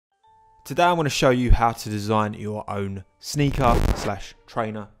Today I'm going to show you how to design your own sneaker slash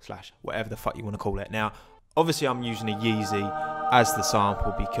trainer slash whatever the fuck you want to call it. Now, obviously I'm using a Yeezy as the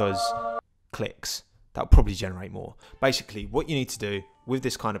sample because clicks, that'll probably generate more. Basically, what you need to do with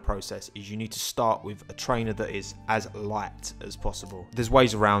this kind of process is you need to start with a trainer that is as light as possible. There's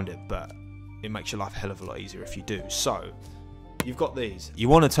ways around it, but it makes your life a hell of a lot easier if you do. So, you've got these. You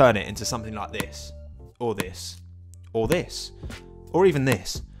want to turn it into something like this, or this, or this, or even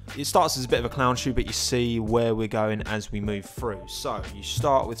this. It starts as a bit of a clown shoe, but you see where we're going as we move through. So you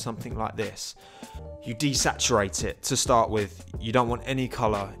start with something like this. You desaturate it to start with. You don't want any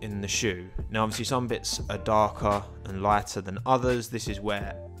color in the shoe. Now obviously some bits are darker and lighter than others. This is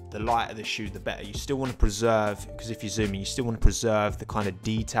where the lighter the shoe, the better. You still want to preserve, because if you zoom in, you still want to preserve the kind of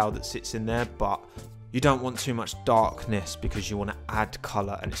detail that sits in there, but you don't want too much darkness because you want to add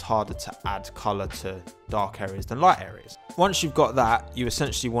colour, and it's harder to add colour to dark areas than light areas. Once you've got that, you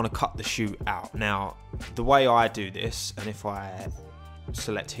essentially want to cut the shoe out. Now, the way I do this, and if I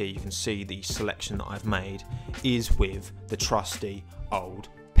select here, you can see the selection that I've made is with the trusty old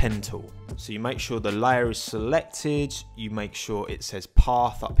pen tool. So you make sure the layer is selected, you make sure it says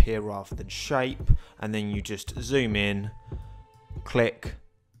path up here rather than shape, and then you just zoom in, click,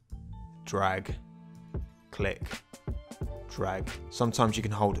 drag, click, drag. Sometimes you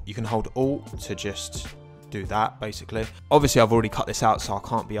can hold Alt to just do that, basically. Obviously I've already cut this out, so I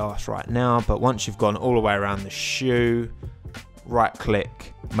can't be arsed right now, but once you've gone all the way around the shoe, right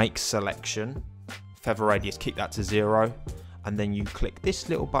click, make selection, feather radius, keep that to 0, and then you click this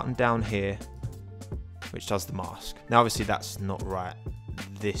little button down here which does the mask. Now obviously that's not right,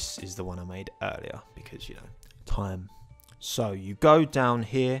 this is the one I made earlier because, you know, time. So you go down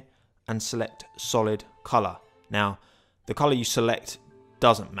here and select solid color. Now the color you select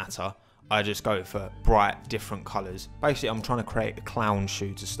doesn't matter, I just go for bright different colors. Basically I'm trying to create a clown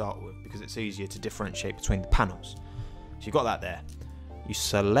shoe to start with because it's easier to differentiate between the panels. So you've got that there. You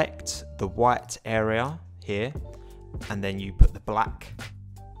select the white area here, and then you put the black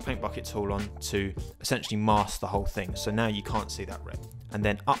paint bucket tool on to essentially mask the whole thing. So now you can't see that red. And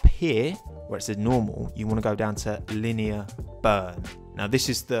then up here where it says normal, you want to go down to linear burn. Now this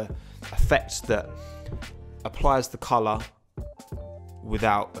is the effect that applies the color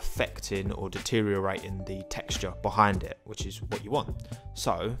without affecting or deteriorating the texture behind it, which is what you want.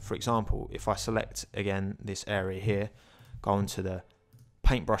 So for example, if I select again this area here, go onto the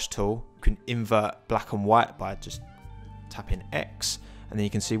paintbrush tool, you can invert black and white by just tapping X, and then you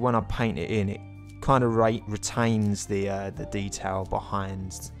can see when I paint it in, it kind of retains the detail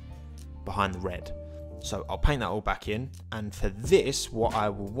behind the red. So I'll paint that all back in, and for this what I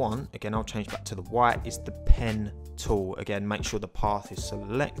will want, again I'll change back to the white, is the pen tool. Again, make sure the path is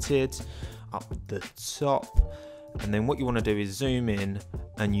selected up the top, and then what you want to do is zoom in,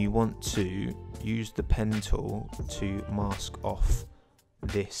 and you want to use the pen tool to mask off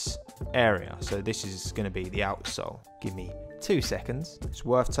this area. So this is going to be the outsole. Give me 2 seconds. It's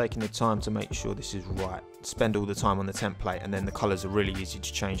worth taking the time to make sure this is right. Spend all the time on the template, and then the colors are really easy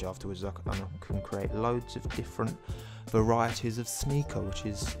to change afterwards. I can create loads of different varieties of sneaker, which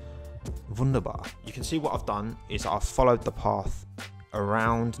is wunderbar. You can see what I've done is I've followed the path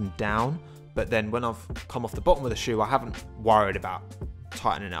around and down, but then when I've come off the bottom of the shoe, I haven't worried about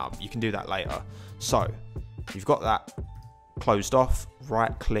tightening it up. You can do that later. So you've got that closed off,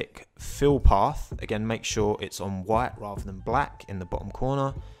 right click, fill path. Again, make sure it's on white rather than black in the bottom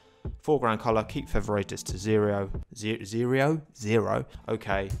corner. Foreground color, keep feather radius to 0.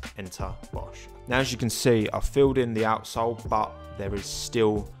 Okay, enter, bosh. Now as you can see, I've filled in the outsole, but there is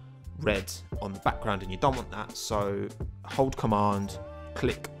still red on the background, and you don't want that. So hold command,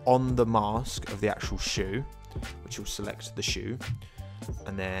 click on the mask of the actual shoe, which will select the shoe,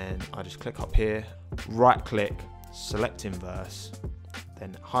 and then I just click up here, right click, select inverse,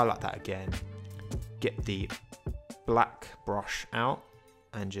 then highlight that again, get the black brush out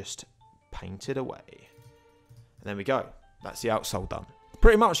and just paint it away, and there we go. That's the outsole done.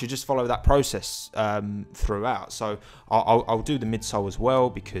 Pretty much you just follow that process throughout. So I'll do the midsole as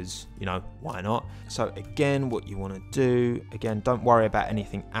well because, you know, why not? So again, what you want to do, again, don't worry about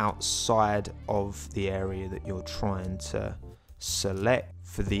anything outside of the area that you're trying to select.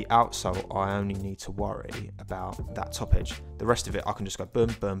 For the outsole, I only need to worry about that top edge. The rest of it, I can just go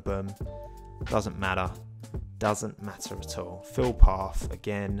boom, boom, boom. Doesn't matter. Doesn't matter at all. Fill path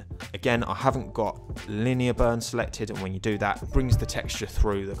again. Again, I haven't got linear burn selected, and when you do that, it brings the texture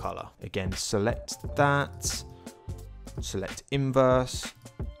through the color. Again, select that. Select inverse.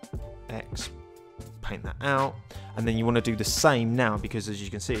 X. Paint that out. And then you want to do the same now, because as you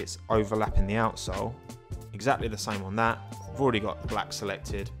can see, it's overlapping the outsole. Exactly the same on that. I've already got black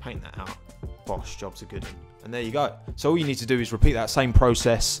selected, paint that out, bosh, jobs are good. And there you go. So all you need to do is repeat that same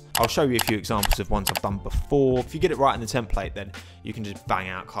process. I'll show you a few examples of ones I've done before. If you get it right in the template, then you can just bang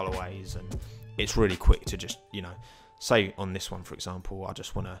out colorways, and it's really quick to just, you know, say on this one, for example,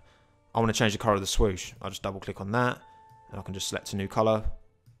 I want to change the color of the swoosh. I'll just double click on that, and I can just select a new color.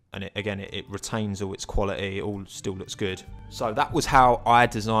 And it retains all its quality. It all still looks good. So that was how I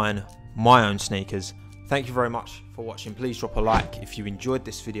design my own sneakers. Thank you very much for watching. Please drop a like if you enjoyed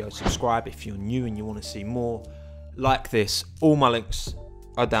this video. Subscribe if you're new and you want to see more like this. All my links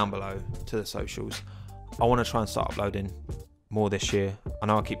are down below to the socials. I want to try and start uploading more this year. I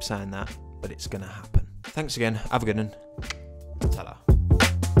know I keep saying that, but it's going to happen. Thanks again. Have a good one. Ta-da.